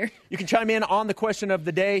surprise player. You can chime in on the question of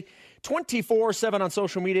the day 24/7 on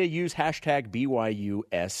social media. Use hashtag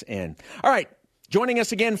BYUSN. All right. Joining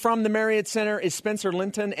us again from the Marriott Center is Spencer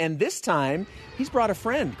Linton, and this time he's brought a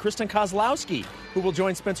friend, Kristen Kozlowski, who will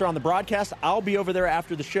join Spencer on the broadcast. I'll be over there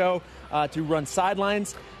after the show to run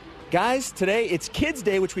sidelines. Guys, today it's Kids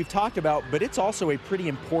Day, which we've talked about, but it's also a pretty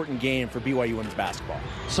important game for BYU women's basketball.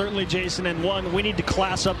 Certainly, Jason, and we need to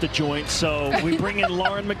class up the joint, so we bring in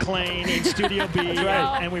Lauren McLean in Studio B,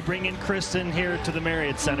 and we bring in Kristen here to the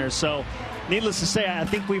Marriott Center. So needless to say, I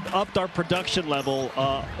think we've upped our production level.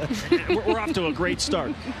 We're off to a great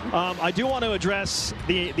start. I do want to address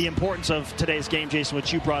the importance of today's game, Jason,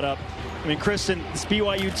 which you brought up. I mean, Kristen, this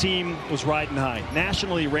BYU team was riding high.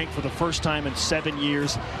 Nationally ranked for the first time in 7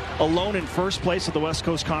 years. Alone in first place of the West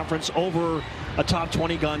Coast Conference over a top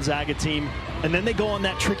 20 Gonzaga team. And then they go on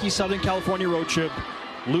that tricky Southern California road trip,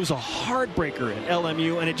 lose a heartbreaker at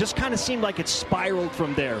LMU, and it just kind of seemed like it spiraled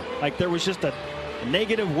from there. Like there was just a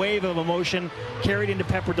negative wave of emotion carried into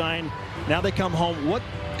Pepperdine. Now they come home. What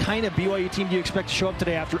kind of BYU team do you expect to show up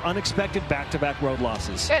today after unexpected back-to-back road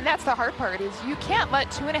losses? And that's the hard part, is you can't let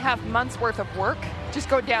 2.5 months worth of work just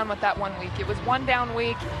go down with that 1 week. It was one down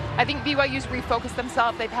week. I think BYU's refocused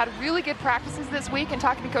themselves. They've had really good practices this week, and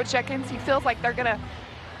talking to Coach Jenkins, he feels like they're going to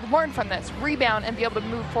learn from this, rebound, and be able to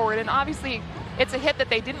move forward. And obviously, it's a hit that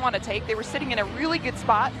they didn't want to take. They were sitting in a really good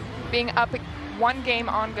spot, being up one game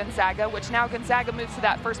on Gonzaga, which now Gonzaga moves to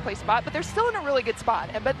that first place spot, but they're still in a really good spot.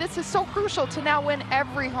 But this is so crucial to now win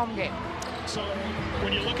every home game. So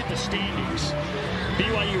when you look at the standings,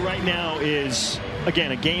 BYU right now is,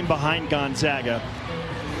 again, a game behind Gonzaga.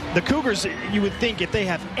 The Cougars, you would think if they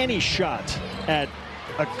have any shot at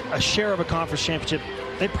a share of a conference championship,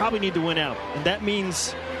 they probably need to win out. And that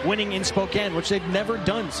means winning in Spokane, which they've never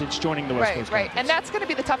done since joining the West Coast Conference. Right, and that's going to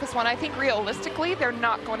be the toughest one. I think realistically, they're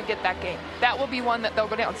not going to get that game. That will be one that they'll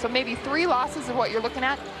go down. So maybe 3 losses is what you're looking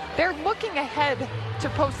at. They're looking ahead to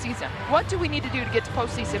postseason. What do we need to do to get to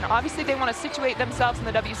postseason? Obviously, they want to situate themselves in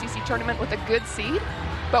the WCC tournament with a good seed.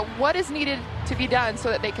 but what is needed to be done so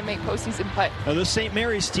that they can make postseason play? Now, the St.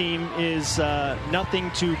 Mary's team is nothing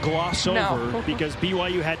to gloss over because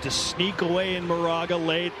BYU had to sneak away in Moraga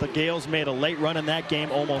late. The Gales made a late run in that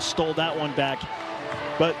game, almost stole that one back.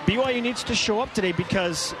 But BYU needs to show up today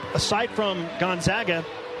because aside from Gonzaga,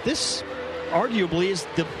 this arguably is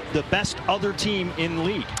the best other team in the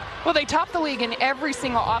league. Well, they top the league in every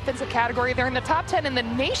single offensive category. They're in the top 10 in the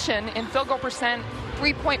nation in field goal percent,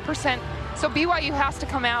 three-point percent. So BYU has to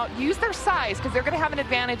come out, use their size, because they're going to have an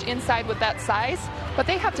advantage inside with that size, but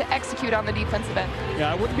they have to execute on the defensive end.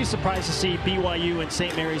 Yeah, I wouldn't be surprised to see BYU and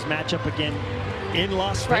St. Mary's match up again in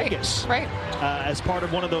Las Vegas. Right. As part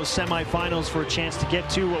of one of those semifinals for a chance to get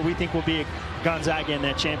to what we think will be a Gonzaga in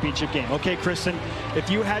that championship game. Okay, Kristen,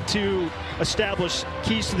 if you had to establish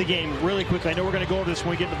keys to the game really quickly, I know we're going to go over this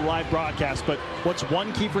when we get into the live broadcast, but what's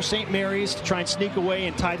one key for St. Mary's to try and sneak away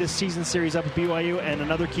and tie this season series up with BYU, and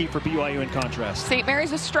another key for BYU in contrast? St.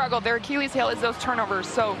 Mary's has struggled. Their Achilles heel is those turnovers,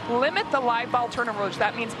 so limit the live ball turnovers.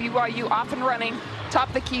 That means BYU off and running, top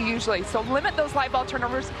of the key usually. So limit those live ball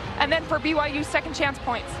turnovers, and then for BYU, second chance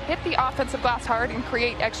points. Hit the offensive glass hard and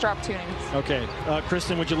create extra opportunities. Okay.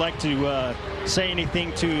 Kristen, would you like to say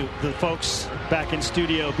anything to the folks back in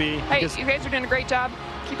Studio B? Hey, you guys are doing a great job.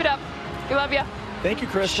 Keep it up. We love you. Thank you,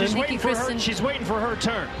 Kristen. She's waiting for her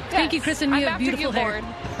turn. Yes. Thank you, Kristen. You have after beautiful you, hair.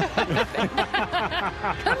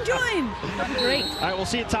 Come join. Great. All right, we'll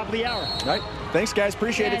see you at the top of the hour. All right. Thanks, guys.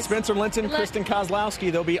 Appreciate it. Spencer Linton, Kristen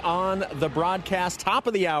Kozlowski. They'll be on the broadcast. Top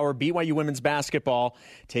of the hour, BYU women's basketball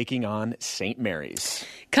taking on St. Mary's.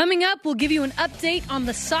 Coming up, we'll give you an update on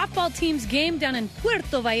the softball team's game down in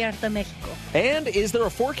Puerto Vallarta, Mexico. And is there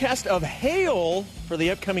a forecast of hail for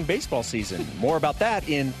the upcoming baseball season? More about that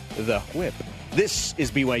in The Whip. This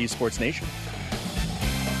is BYU Sports Nation.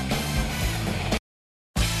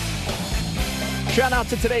 Shout out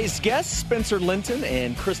to today's guests, Spencer Linton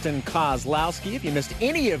and Kristen Kozlowski. If you missed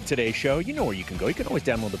any of today's show, you know where you can go. You can always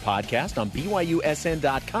download the podcast on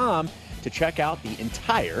BYUSN.com to check out the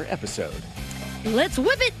entire episode. Let's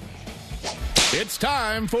whip it! It's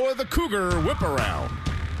time for the Cougar Whip Around.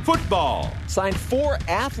 Football. Signed 4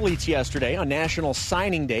 athletes yesterday on National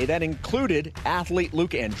Signing Day. That included athlete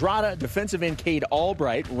Luke Andrada, defensive end Cade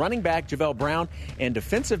Albright, running back Javelle Brown, and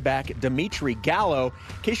defensive back Dimitri Gallo.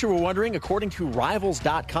 In case you were wondering, according to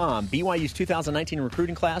Rivals.com, BYU's 2019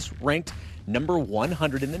 recruiting class ranked number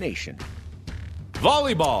 100 in the nation.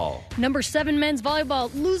 Volleyball. Number 7 men's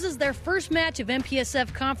volleyball loses their first match of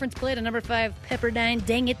MPSF conference play to number 5 Pepperdine.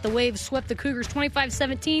 Dang it, the Waves swept the Cougars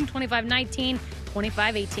 25-17, 25-19,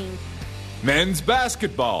 25-18. Men's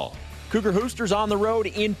basketball. Cougar Hoosters on the road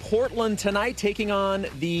in Portland tonight, taking on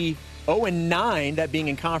the 0-9, that being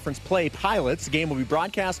in conference play, Pilots. The game will be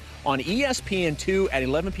broadcast on ESPN2 at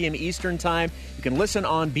 11 p.m. Eastern Time. You can listen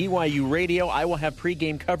on BYU Radio. I will have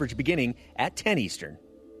pregame coverage beginning at 10 Eastern.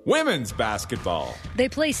 Women's basketball. They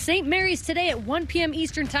play St. Mary's today at 1 p.m.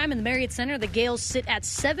 Eastern Time in the Marriott Center. The Gales sit at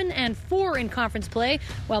 7-4 in conference play,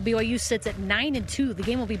 while BYU sits at 9-2. The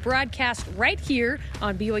game will be broadcast right here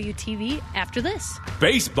on BYU TV after this.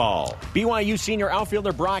 Baseball. BYU senior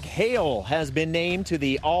outfielder Brock Hale has been named to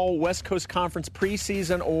the All West Coast Conference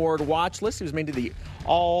preseason award watch list. He was named to the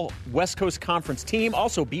All West Coast Conference team.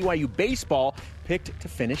 Also, BYU baseball picked to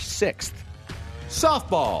finish 6th.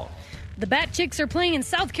 Softball. The Bat Chicks are playing in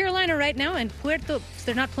South Carolina right now, and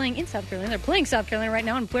they're not playing in South Carolina. They're playing South Carolina right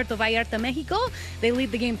now in Puerto Vallarta, Mexico. They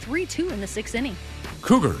lead the game 3-2 in the 6th inning.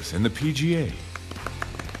 Cougars in the PGA.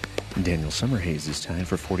 Daniel Summerhays is tied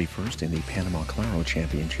for 41st in the Panama Claro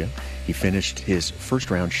Championship. He finished his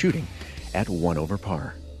first round shooting at 1 over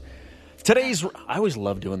par. I always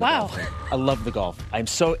love doing the golf. I love the golf. I'm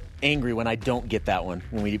so angry when I don't get that one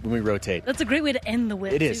when we rotate. That's a great way to end the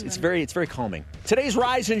whip. It is. It's very calming. Today's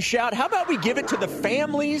Rise and Shout. How about we give it to the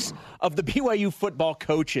families of the BYU football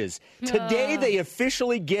coaches? Today they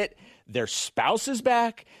officially get their spouses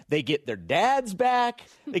back. They get their dads back.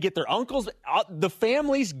 They get their uncles. The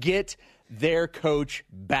families get their coach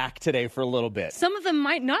back today for a little bit. Some of them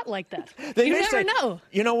might not like that. You never know.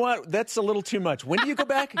 You know what? That's a little too much. When do you go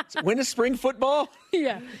back? When is spring football?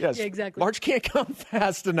 Yeah. Yes. Yeah, exactly. March can't come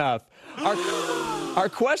fast enough. Our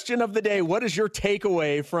question of the day, what is your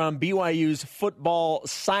takeaway from BYU's football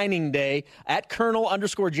signing day? At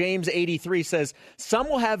Colonel_James83 says, some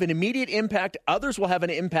will have an immediate impact, others will have an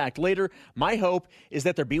impact later. My hope is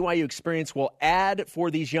that their BYU experience will add for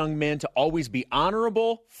these young men to always be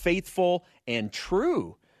honorable, faithful, and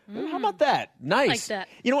true. How about that? Nice. I like that.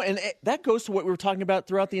 You know, and that goes to what we were talking about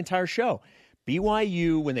throughout the entire show.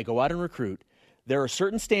 BYU, when they go out and recruit, there are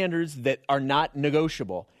certain standards that are not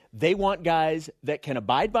negotiable. They want guys that can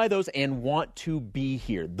abide by those and want to be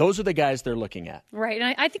here. Those are the guys they're looking at. Right,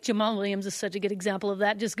 and I think Jamal Williams is such a good example of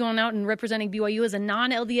that, just going out and representing BYU as a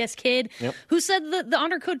non-LDS kid who said the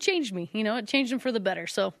honor code changed me. It changed him for the better.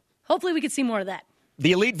 So hopefully we could see more of that.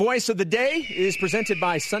 The Elite Voice of the Day is presented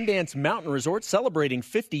by Sundance Mountain Resort, celebrating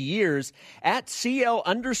 50 years at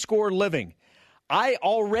CL_living. I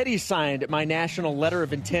already signed my national letter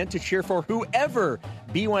of intent to cheer for whoever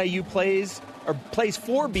BYU plays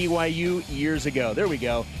for BYU years ago. There we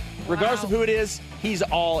go. Regardless of who it is, he's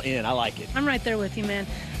all in. I like it. I'm right there with you, man.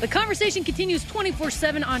 The conversation continues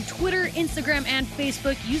 24/7 on Twitter, Instagram, and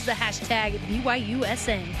Facebook. Use the hashtag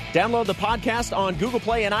BYUSN. Download the podcast on Google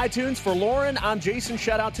Play and iTunes. For Lauren, I'm Jason.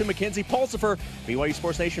 Shout out to Mackenzie Pulsifer. BYU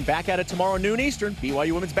Sports Nation back at it tomorrow noon Eastern.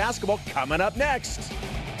 BYU women's basketball coming up next.